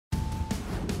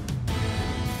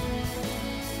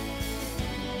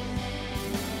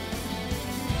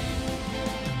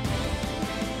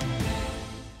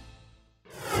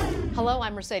Hello,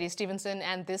 I'm Mercedes Stevenson,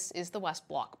 and this is the West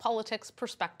Block, politics,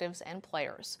 perspectives, and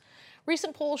players.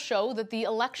 Recent polls show that the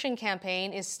election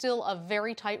campaign is still a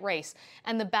very tight race,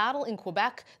 and the battle in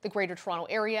Quebec, the Greater Toronto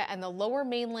Area, and the lower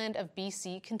mainland of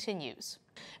BC continues.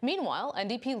 Meanwhile,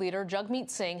 NDP leader Jagmeet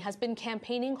Singh has been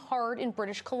campaigning hard in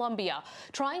British Columbia,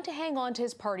 trying to hang on to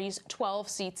his party's 12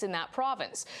 seats in that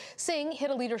province. Singh hit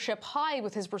a leadership high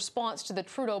with his response to the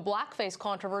Trudeau blackface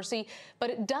controversy, but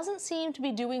it doesn't seem to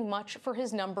be doing much for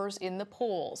his numbers in the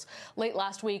polls. Late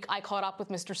last week, I caught up with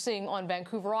Mr. Singh on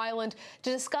Vancouver Island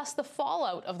to discuss the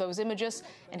fallout of those images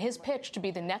and his pitch to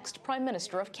be the next Prime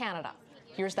Minister of Canada.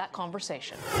 Here's that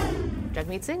conversation.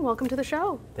 Jagmeet Singh, welcome to the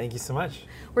show. Thank you so much.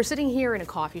 We're sitting here in a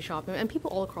coffee shop, and people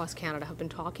all across Canada have been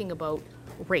talking about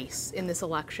race in this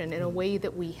election in a way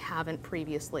that we haven't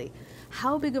previously.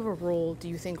 How big of a role do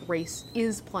you think race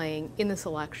is playing in this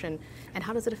election, and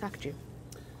how does it affect you?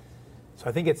 So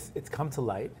I think it's come to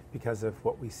light because of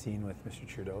what we've seen with Mr.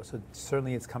 Trudeau. So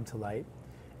certainly it's come to light.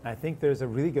 And I think there's a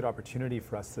really good opportunity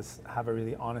for us to have a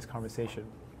really honest conversation.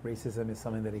 Racism is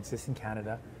something that exists in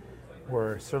Canada.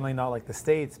 We're certainly not like the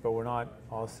States, but we're not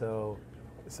also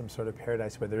some sort of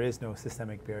paradise where there is no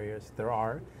systemic barriers. There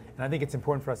are. And I think it's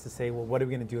important for us to say, well, what are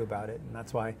we going to do about it? And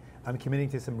that's why I'm committing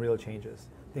to some real changes.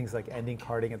 Things like ending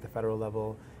carding at the federal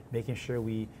level, making sure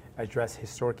we address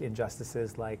historic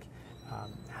injustices like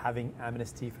having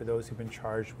amnesty for those who've been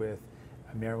charged with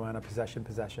marijuana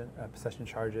possession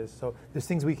charges. So there's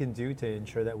things we can do to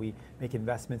ensure that we make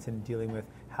investments in dealing with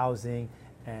housing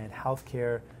and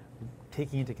healthcare,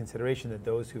 taking into consideration that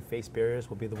those who face barriers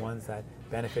will be the ones that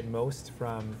benefit most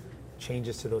from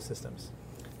changes to those systems.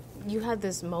 You had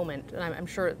this moment, and I'm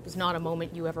sure it was not a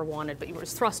moment you ever wanted, but it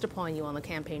was thrust upon you on the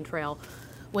campaign trail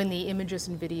when the images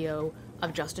and video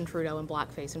of Justin Trudeau in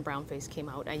blackface and brownface came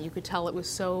out, and you could tell it was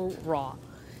so raw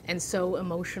and so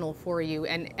emotional for you,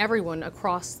 and everyone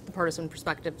across the partisan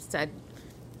perspective said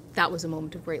that was a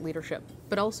moment of great leadership,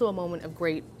 but also a moment of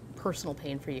great personal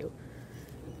pain for you.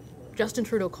 Justin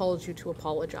Trudeau called you to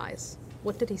apologize.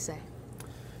 What did he say?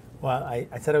 Well, I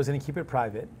said I was going to keep it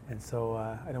private, and so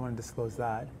I don't want to disclose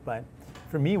that. But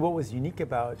for me, what was unique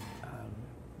about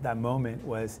that moment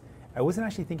was I wasn't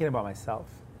actually thinking about myself,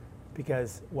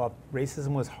 because while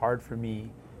racism was hard for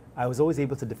me, I was always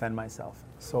able to defend myself.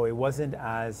 So it wasn't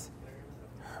as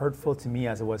hurtful to me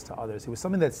as it was to others. It was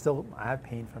something that still, I have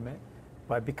pain from it,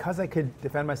 but because I could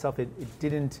defend myself, it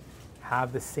didn't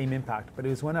have the same impact. But it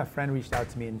was when a friend reached out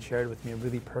to me and shared with me a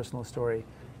really personal story.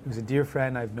 He was a dear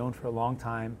friend I've known for a long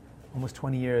time, almost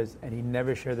 20 years, and he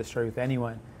never shared the story with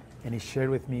anyone. And he shared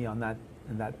with me on that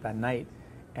night.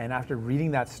 And after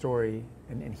reading that story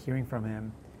and hearing from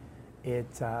him, it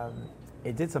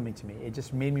did something to me. It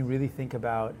just made me really think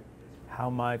about how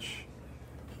much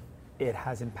it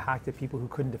has impacted people who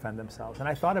couldn't defend themselves. And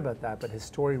I thought about that, but his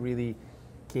story really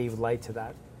gave light to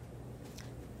that.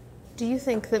 Do you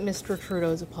think that Mr.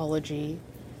 Trudeau's apology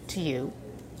to you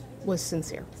was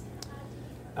sincere?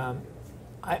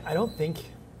 I don't think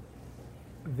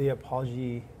the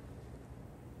apology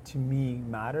to me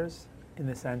matters in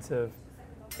the sense of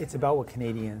it's about what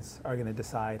Canadians are going to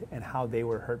decide and how they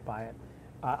were hurt by it.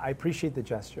 I appreciate the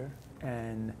gesture,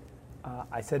 and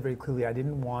I said very clearly I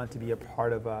didn't want to be a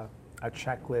part of a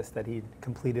checklist that he'd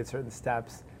completed certain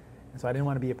steps, and so I didn't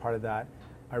want to be a part of that.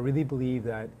 I really believe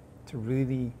that to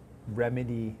really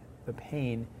remedy the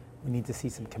pain, we need to see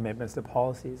some commitments to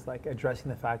policies, like addressing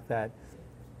the fact that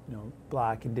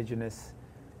Black, Indigenous,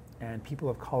 and people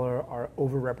of color are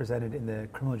overrepresented in the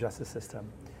criminal justice system,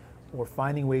 or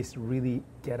finding ways to really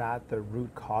get at the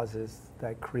root causes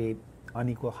that create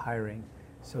unequal hiring.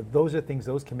 So those are things,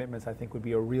 those commitments I think would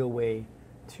be a real way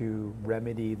to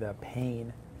remedy the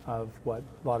pain of what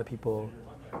a lot of people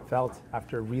felt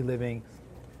after reliving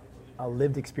a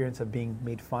lived experience of being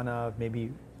made fun of,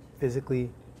 maybe physically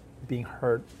being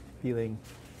hurt, feeling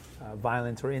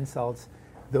violence or insults.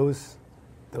 Those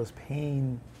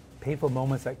painful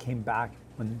moments that came back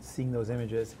when seeing those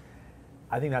images,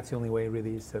 I think that's the only way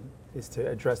really is to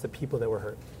address the people that were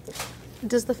hurt.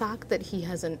 Does the fact that he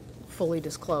hasn't fully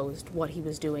disclosed what he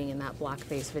was doing in that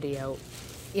blackface video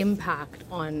impact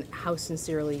on how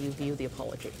sincerely you view the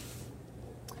apology?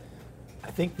 I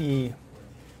think the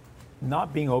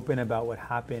not being open about what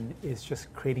happened is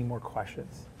just creating more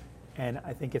questions. And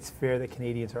I think it's fair that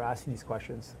Canadians are asking these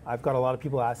questions. I've got a lot of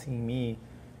people asking me,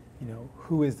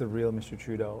 who is the real Mr.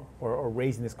 Trudeau, or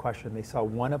raising this question. They saw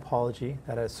one apology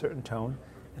that had a certain tone,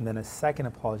 and then a second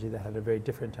apology that had a very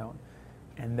different tone,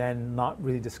 and then not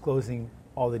really disclosing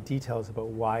all the details about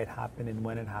why it happened and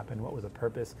when it happened, what was the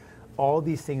purpose. All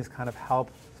these things kind of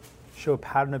help show a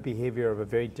pattern of behavior of a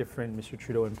very different Mr.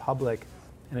 Trudeau in public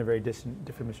and a very different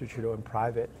Mr. Trudeau in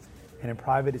private. And in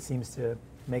private, it seems to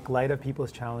make light of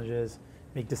people's challenges,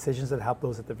 make decisions that help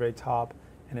those at the very top.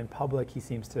 And in public, he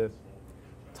seems to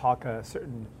talk a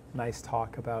certain nice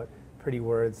talk about pretty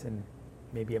words and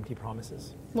maybe empty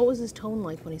promises. What was his tone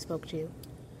like when he spoke to you?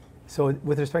 So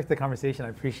with respect to the conversation, I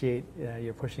appreciate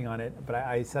your pushing on it, but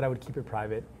I said I would keep it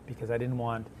private because I didn't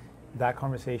want that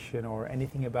conversation or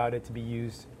anything about it to be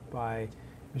used by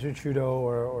Mr. Trudeau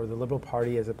or the Liberal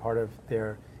Party as a part of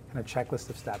their kind of checklist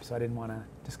of steps. So I didn't want to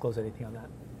disclose anything on that.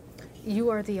 You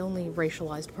are the only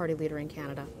racialized party leader in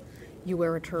Canada. You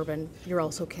wear a turban. You're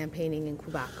also campaigning in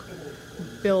Quebec.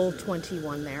 Bill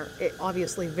 21 there,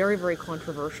 obviously very, very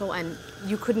controversial, and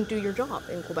you couldn't do your job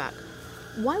in Quebec.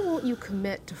 Why won't you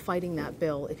commit to fighting that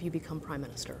bill if you become Prime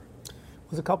Minister?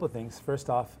 There's a couple of things. First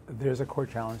off, there's a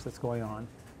court challenge that's going on,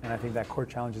 and I think that court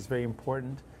challenge is very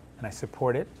important, and I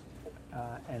support it,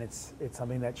 and it's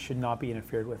something that should not be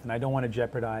interfered with. And I don't want to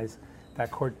jeopardize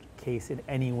that court case in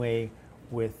any way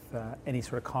with any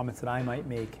sort of comments that I might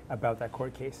make about that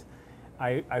court case.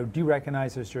 I do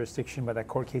recognize there's jurisdiction, but that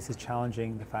court case is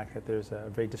challenging the fact that there's a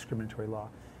very discriminatory law.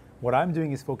 What I'm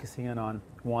doing is focusing in on,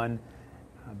 one,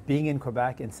 being in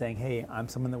Quebec and saying, hey, I'm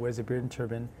someone that wears a beard and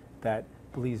turban, that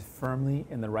believes firmly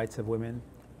in the rights of women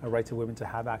to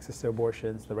have access to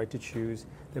abortions, the right to choose,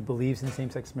 that believes in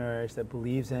same-sex marriage, that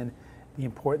believes in the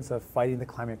importance of fighting the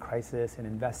climate crisis and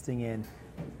investing in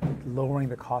lowering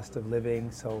the cost of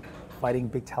living, so fighting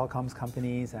big telecoms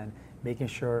companies and making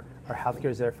sure our healthcare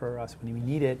is there for us when we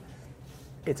need it.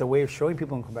 It's a way of showing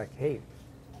people in Quebec, hey,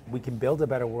 we can build a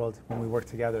better world when we work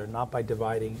together, not by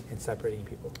dividing and separating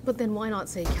people. But then why not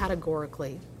say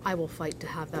categorically, I will fight to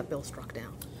have that bill struck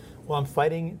down? Well, I'm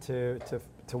fighting to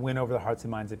win over the hearts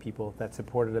and minds of people that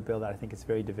supported a bill that I think is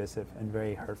very divisive and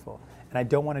very hurtful. And I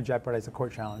don't want to jeopardize the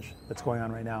court challenge that's going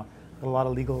on right now. I've got a lot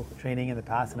of legal training in the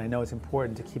past, and I know it's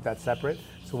important to keep that separate.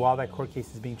 So while that court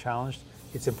case is being challenged,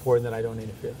 it's important that I don't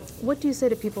interfere. What do you say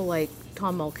to people like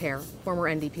Tom Mulcair, former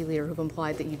NDP leader, who've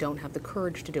implied that you don't have the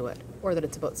courage to do it, or that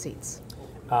it's about seats?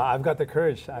 I've got the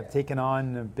courage. I've taken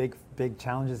on big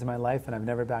challenges in my life, and I've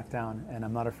never backed down. And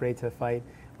I'm not afraid to fight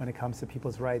when it comes to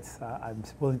people's rights. I'm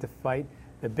willing to fight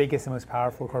the biggest and most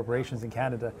powerful corporations in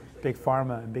Canada, big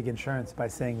pharma and big insurance, by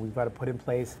saying we've got to put in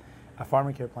place a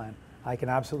pharmacare plan. I can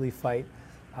absolutely fight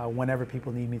whenever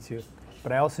people need me to.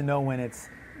 But I also know when it's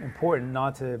important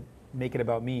not to make it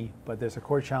about me, but there's a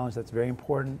court challenge that's very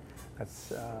important,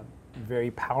 that's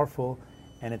very powerful,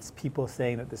 and it's people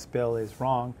saying that this bill is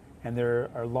wrong, and there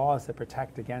are laws that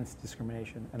protect against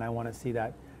discrimination, and I want to see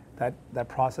that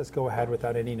process go ahead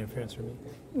without any interference from me.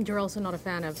 You're also not a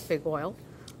fan of big oil,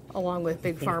 along with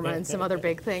big pharma and some other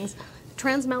big things.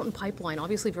 Trans Mountain Pipeline,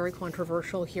 obviously very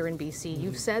controversial here in BC.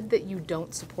 You've said that you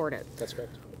don't support it. That's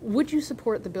correct. Would you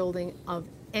support the building of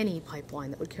any pipeline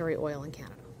that would carry oil in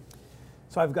Canada?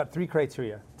 So I've got three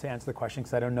criteria to answer the question,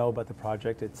 because I don't know about the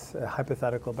project. It's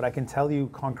hypothetical, but I can tell you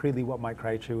concretely what my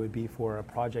criteria would be for a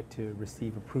project to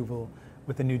receive approval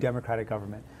with the new Democratic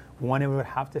government. One, it would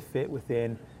have to fit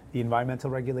within the environmental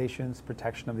regulations,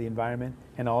 protection of the environment,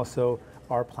 and also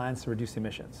our plans to reduce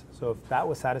emissions. So if that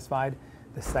was satisfied,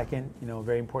 the second,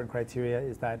 very important criteria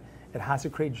is that it has to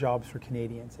create jobs for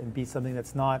Canadians and be something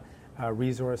that's not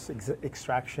resource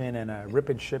extraction and a rip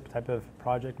and ship type of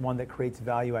project, one that creates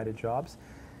value-added jobs.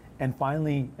 And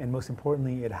finally, and most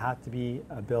importantly, it had to be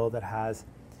a bill that has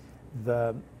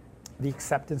the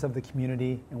acceptance of the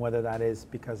community, and whether that is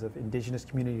because of Indigenous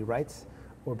community rights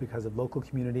or because of local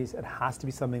communities, it has to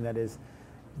be something that is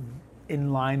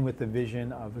in line with the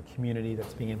vision of a community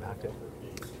that's being impacted.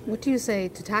 What do you say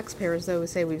to taxpayers, though, who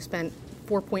say we've spent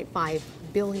 $4.5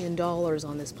 billion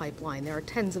on this pipeline? There are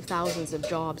tens of thousands of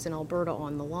jobs in Alberta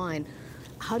on the line.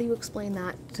 How do you explain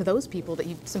that to those people that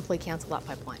you simply cancel that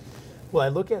pipeline? Well, I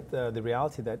look at the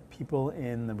reality that people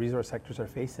in the resource sectors are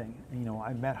facing.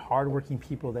 I've met hardworking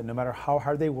people that no matter how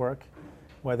hard they work,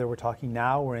 whether we're talking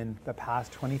now or in the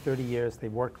past 20, 30 years,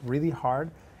 they've worked really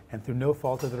hard, and through no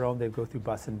fault of their own, they go through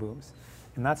busts and booms.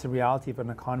 And that's the reality of an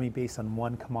economy based on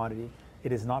one commodity.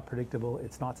 It is not predictable,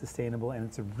 it's not sustainable, and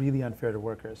it's really unfair to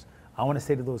workers. I want to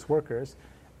say to those workers,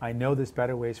 I know there's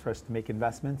better ways for us to make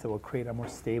investments that will create a more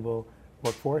stable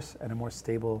workforce and a more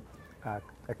stable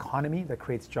economy that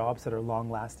creates jobs that are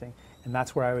long-lasting. And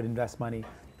that's where I would invest money,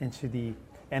 into the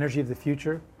energy of the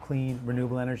future, clean,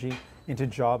 renewable energy, into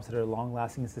jobs that are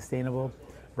long-lasting and sustainable,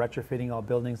 retrofitting all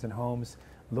buildings and homes,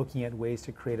 looking at ways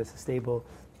to create a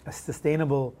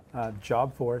sustainable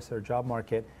job force or job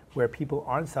market where people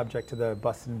aren't subject to the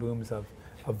busts and booms of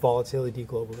volatility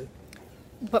globally.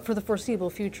 But for the foreseeable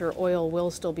future, oil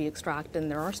will still be extracted,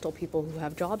 and there are still people who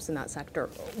have jobs in that sector.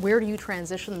 Where do you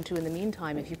transition them to in the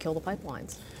meantime if you kill the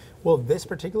pipelines? Well, this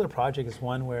particular project is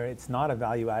one where it's not a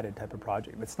value-added type of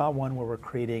project. It's not one where we're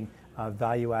creating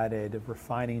value-added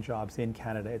refining jobs in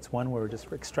Canada. It's one where we're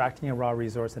just extracting a raw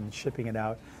resource and shipping it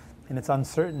out. And it's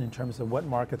uncertain in terms of what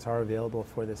markets are available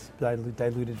for this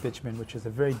diluted bitumen, which is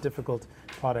a very difficult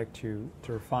product to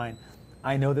refine.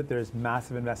 I know that there's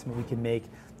massive investment we can make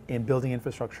in building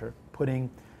infrastructure, putting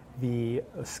the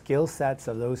skill sets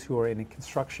of those who are in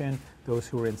construction, those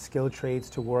who are in skilled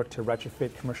trades to work to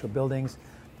retrofit commercial buildings.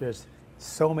 There's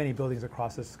so many buildings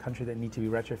across this country that need to be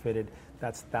retrofitted.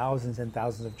 That's thousands and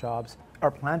thousands of jobs. Our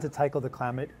plan to tackle the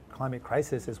climate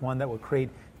crisis is one that will create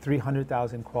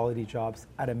 300,000 quality jobs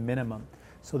at a minimum.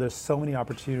 So there's so many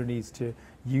opportunities to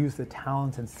use the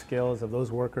talents and skills of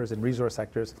those workers in resource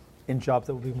sectors in jobs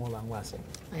that will be more long-lasting.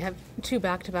 I have two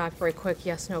back-to-back very quick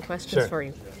yes-no questions for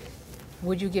you.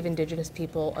 Would you give Indigenous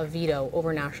people a veto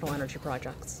over national energy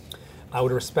projects? I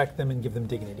would respect them and give them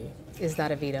dignity. Is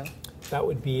that a veto? That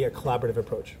would be a collaborative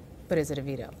approach. But is it a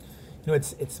veto? You know,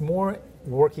 it's more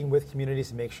working with communities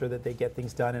to make sure that they get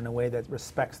things done in a way that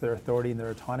respects their authority and their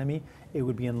autonomy. It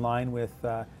would be in line with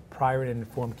prior and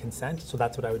informed consent, so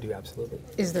that's what I would do, absolutely.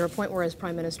 Is there a point where, as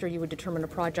Prime Minister, you would determine a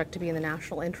project to be in the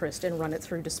national interest and run it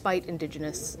through despite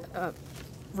Indigenous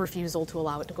refusal to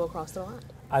allow it to go across their land?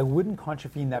 I wouldn't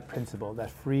contravene that principle, that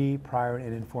free, prior,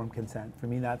 and informed consent. For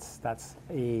me, that's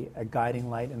a guiding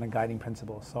light and a guiding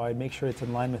principle. So I'd make sure it's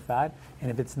in line with that.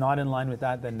 And if it's not in line with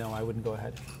that, then no, I wouldn't go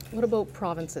ahead. What about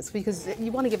provinces? Because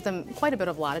you want to give them quite a bit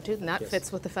of latitude, and that Yes.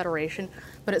 fits with the Federation.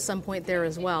 But at some point there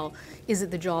as well, is it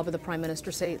the job of the Prime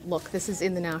Minister to say, look, this is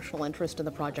in the national interest and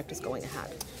the project is going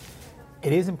ahead?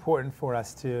 It is important for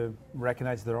us to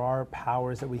recognize there are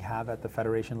powers that we have at the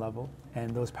Federation level,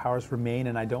 and those powers remain,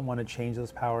 and I don't want to change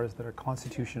those powers that are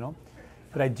constitutional.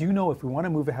 But I do know if we want to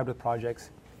move ahead with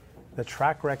projects, the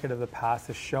track record of the past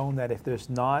has shown that if there's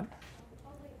not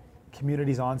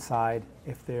communities on side,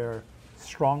 if they're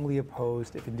strongly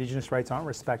opposed, if Indigenous rights aren't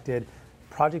respected,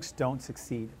 projects don't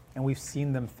succeed. And we've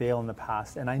seen them fail in the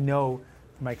past. And I know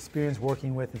from my experience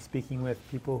working with and speaking with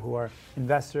people who are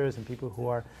investors and people who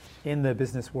are in the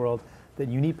business world that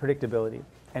you need predictability.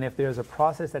 And if there's a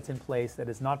process that's in place that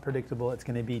is not predictable, it's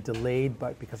going to be delayed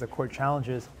but because of court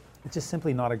challenges, it's just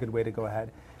simply not a good way to go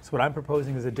ahead. So what I'm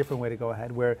proposing is a different way to go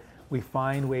ahead, where we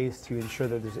find ways to ensure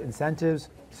that there's incentives,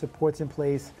 supports in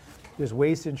place, there's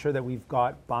ways to ensure that we've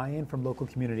got buy-in from local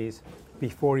communities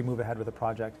before we move ahead with a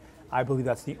project. I believe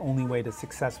that's the only way to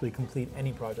successfully complete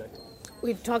any project.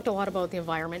 We've talked a lot about the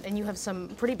environment, and you have some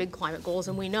pretty big climate goals,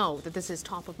 and we know that this is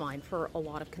top of mind for a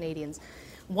lot of Canadians.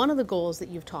 One of the goals that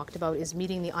you've talked about is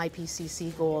meeting the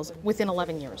IPCC goals within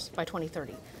 11 years, by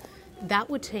 2030. That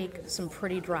would take some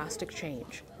pretty drastic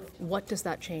change. What does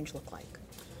that change look like?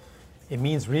 It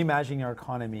means reimagining our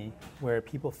economy where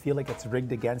people feel like it's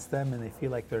rigged against them and they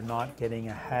feel like they're not getting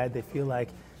ahead. They feel like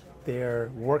they're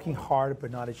working hard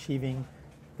but not achieving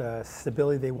the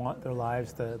stability they want in their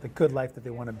lives, the good life that they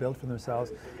want to build for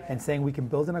themselves, and saying we can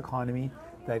build an economy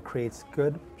that creates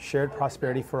good shared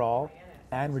prosperity for all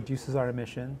and reduces our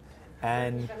emission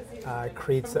and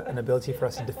creates an ability for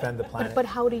us to defend the planet. But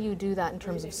how do you do that in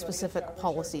terms of specific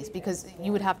policies? Because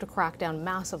you would have to crack down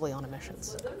massively on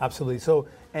emissions. Absolutely. So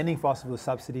ending fossil fuel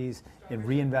subsidies and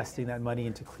reinvesting that money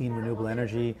into clean renewable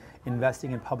energy,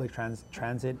 investing in public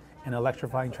transit and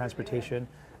electrifying transportation.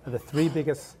 The three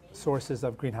biggest sources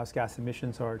of greenhouse gas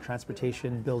emissions are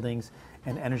transportation, buildings,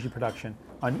 and energy production.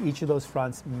 On each of those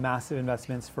fronts, massive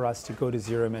investments for us to go to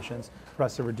zero emissions, for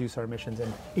us to reduce our emissions,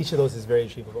 and each of those is very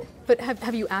achievable. But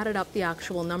have you added up the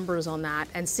actual numbers on that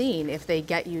and seen if they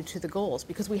get you to the goals?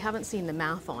 Because we haven't seen the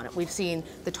math on it. We've seen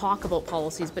the talk about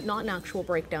policies, but not an actual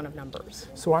breakdown of numbers.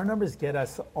 So our numbers get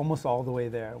us almost all the way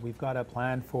there. We've got a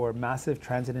plan for massive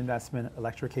transit investment,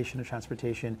 electrification of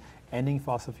transportation, ending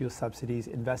fossil fuel subsidies,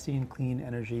 investing in clean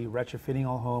energy, retrofitting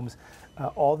all homes.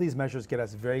 All these measures get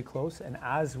us very close, and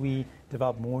as we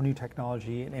develop more new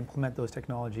technology and implement those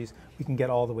technologies, we can get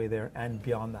all the way there and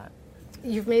beyond that.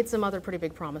 You've made some other pretty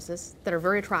big promises that are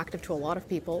very attractive to a lot of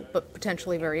people, but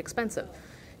potentially very expensive.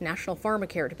 National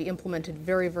pharmacare to be implemented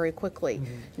very, very quickly.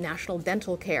 National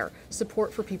dental care,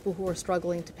 support for people who are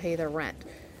struggling to pay their rent.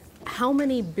 How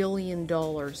many $1 billion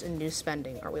in new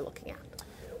spending are we looking at?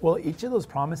 Well, each of those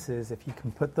promises, if you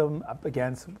can put them up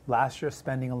against last year's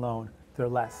spending alone, they're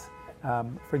less.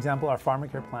 For example, our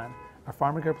pharmacare plan. Our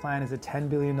pharmacare plan is a $10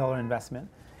 billion investment,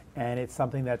 and it's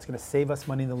something that's going to save us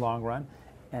money in the long run.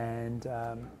 And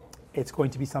it's going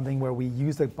to be something where we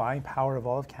use the buying power of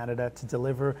all of Canada to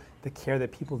deliver the care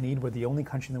that people need. We're the only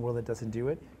country in the world that doesn't do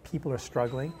it. People are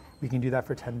struggling. We can do that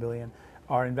for $10 billion.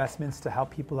 Our investments to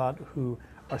help people out who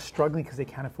are struggling because they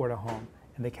can't afford a home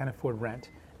and they can't afford rent.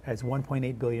 as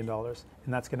 $1.8 billion,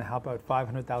 and that's going to help out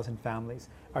 500,000 families.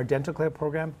 Our dental care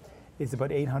program is about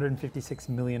 $856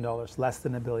 million, less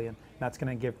than $1 billion. That's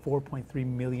going to give 4.3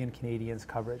 million Canadians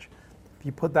coverage. If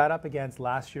you put that up against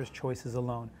last year's choices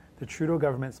alone, the Trudeau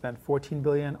government spent $14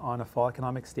 billion on a fall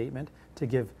economic statement to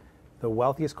give the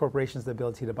wealthiest corporations the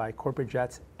ability to buy corporate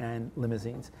jets and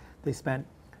limousines. They spent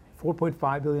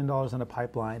 $4.5 billion on a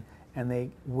pipeline, and they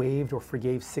waived or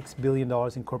forgave $6 billion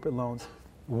in corporate loans.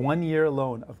 1 year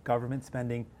alone of government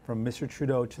spending from Mr.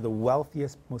 Trudeau to the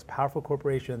wealthiest, most powerful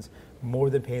corporations more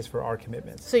than pays for our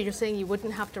commitments. So you're saying you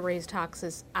wouldn't have to raise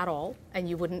taxes at all, and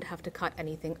you wouldn't have to cut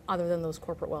anything other than those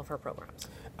corporate welfare programs?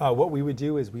 What we would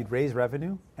do is we'd raise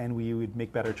revenue and we would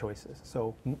make better choices.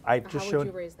 So I just showed. How would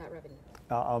you raise that revenue?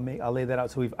 I'll lay that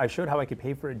out. So I showed how I could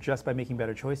pay for it just by making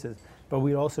better choices, but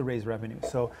we'd also raise revenue.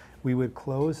 So we would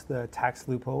close the tax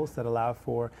loopholes that allow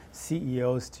for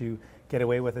CEOs to get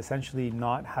away with essentially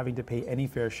not having to pay any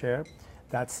fair share.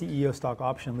 That CEO stock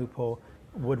option loophole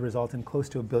would result in close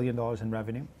to $1 billion in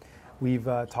revenue. We've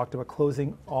talked about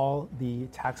closing all the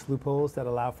tax loopholes that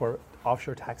allow for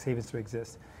offshore tax havens to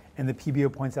exist. And the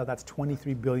PBO points out that's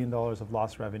 $23 billion of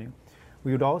lost revenue.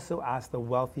 We would also ask the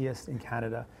wealthiest in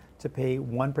Canada to pay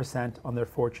 1% on their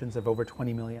fortunes of over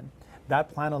 20 million.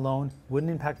 That plan alone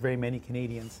wouldn't impact very many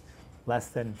Canadians, less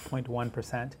than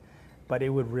 0.1%, but it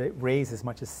would raise as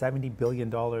much as $70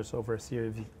 billion over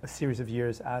a series of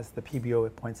years, as the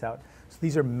PBO points out. So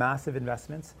these are massive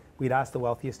investments. We'd ask the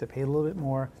wealthiest to pay a little bit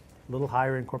more, a little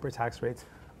higher in corporate tax rates.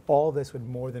 All this would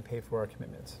more than pay for our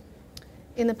commitments.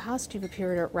 In the past, you've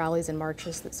appeared at rallies and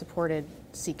marches that supported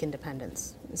Sikh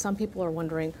independence. Some people are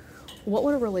wondering, what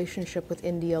would a relationship with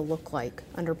India look like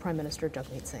under Prime Minister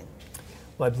Jagmeet Singh?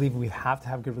 Well, I believe we have to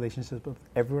have good relationships with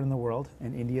everyone in the world,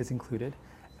 and India is included.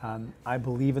 I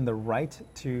believe in the right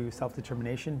to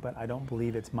self-determination, but I don't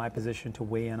believe it's my position to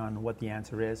weigh in on what the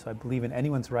answer is. So I believe in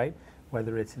anyone's right,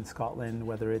 whether it's in Scotland,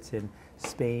 whether it's in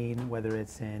Spain, whether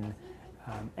it's in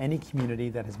any community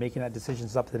that is making that decision.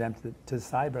 It's up to them to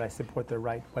decide, but I support their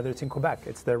right. Whether it's in Quebec,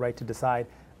 it's their right to decide.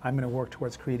 I'm going to work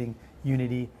towards creating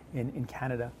unity in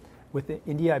Canada. With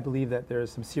India, I believe that there are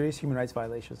some serious human rights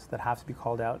violations that have to be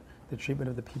called out. The treatment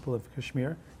of the people of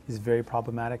Kashmir is very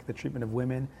problematic. The treatment of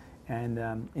women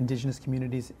and indigenous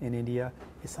communities in India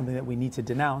is something that we need to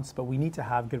denounce, but we need to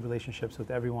have good relationships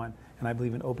with everyone. And I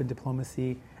believe in open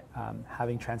diplomacy,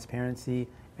 having transparency,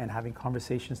 and having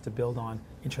conversations to build on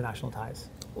international ties.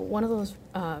 One of those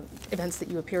events that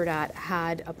you appeared at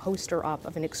had a poster up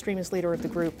of an extremist leader of the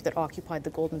group that occupied the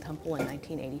Golden Temple in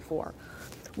 1984.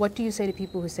 What do you say to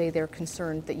people who say they're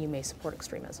concerned that you may support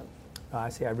extremism? I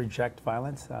say I reject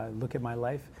violence. Look at my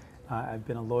life. I've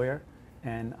been a lawyer,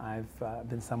 and I've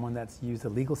been someone that's used the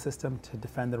legal system to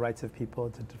defend the rights of people,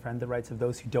 to defend the rights of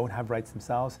those who don't have rights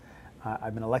themselves.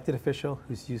 I've been an elected official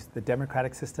who's used the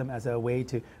democratic system as a way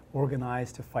to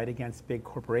organize, to fight against big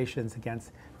corporations,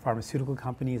 against pharmaceutical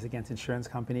companies, against insurance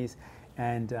companies.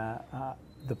 And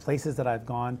the places that I've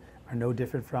gone are no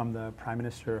different from the Prime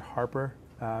Minister Harper,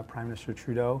 Prime Minister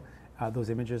Trudeau.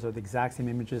 Those images are the exact same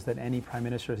images that any Prime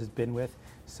Minister has been with.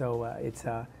 So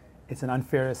it's an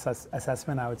unfair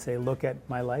assessment. I would say look at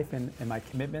my life and my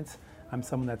commitments. I'm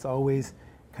someone that's always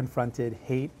confronted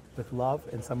hate with love,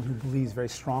 and someone who believes very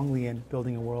strongly in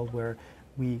building a world where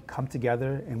we come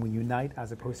together and we unite,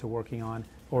 as opposed to working on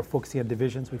or focusing on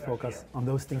divisions. We focus on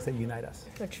those things that unite us.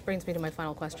 Which brings me to my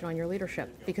final question on your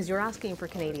leadership, because you're asking for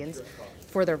Canadians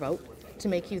for their vote to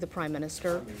make you the Prime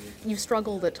Minister. You've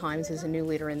struggled at times as a new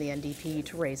leader in the NDP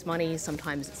to raise money.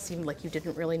 Sometimes it seemed like you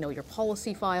didn't really know your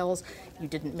policy files. You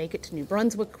didn't make it to New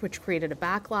Brunswick, which created a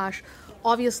backlash.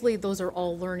 Obviously, those are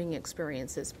all learning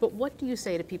experiences. But what do you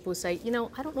say to people who say, you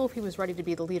know, I don't know if he was ready to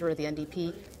be the leader of the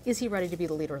NDP. Is he ready to be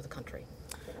the leader of the country?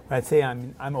 I'd say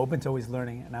I'm open to always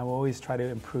learning, and I will always try to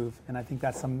improve. And I think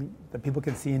that's something that people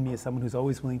can see in me as someone who's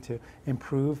always willing to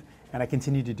improve, and I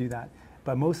continue to do that.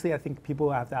 But mostly I think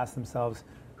people have to ask themselves,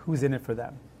 who's in it for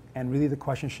them? And really the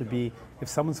question should be, if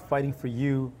someone's fighting for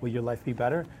you, will your life be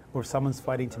better? Or if someone's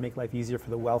fighting to make life easier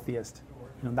for the wealthiest?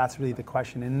 You know, that's really the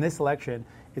question. And in this election,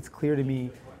 it's clear to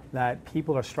me that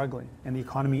people are struggling and the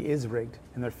economy is rigged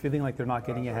and they're feeling like they're not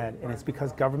getting ahead. And it's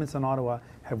because governments in Ottawa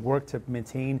have worked to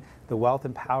maintain the wealth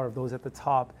and power of those at the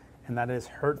top, and that has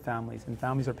hurt families, and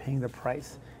families are paying the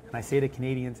price. And I say to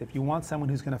Canadians, if you want someone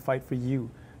who's going to fight for you,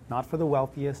 not for the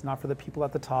wealthiest, not for the people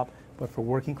at the top, but for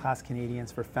working class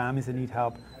Canadians, for families that need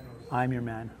help, I'm your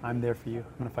man. I'm there for you.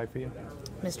 I'm going to fight for you.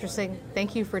 Mr. Singh,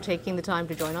 thank you for taking the time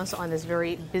to join us on this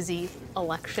very busy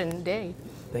election day.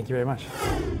 Thank you very much.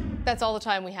 That's all the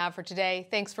time we have for today.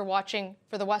 Thanks for watching.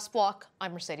 For the West Block,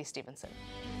 I'm Mercedes Stevenson.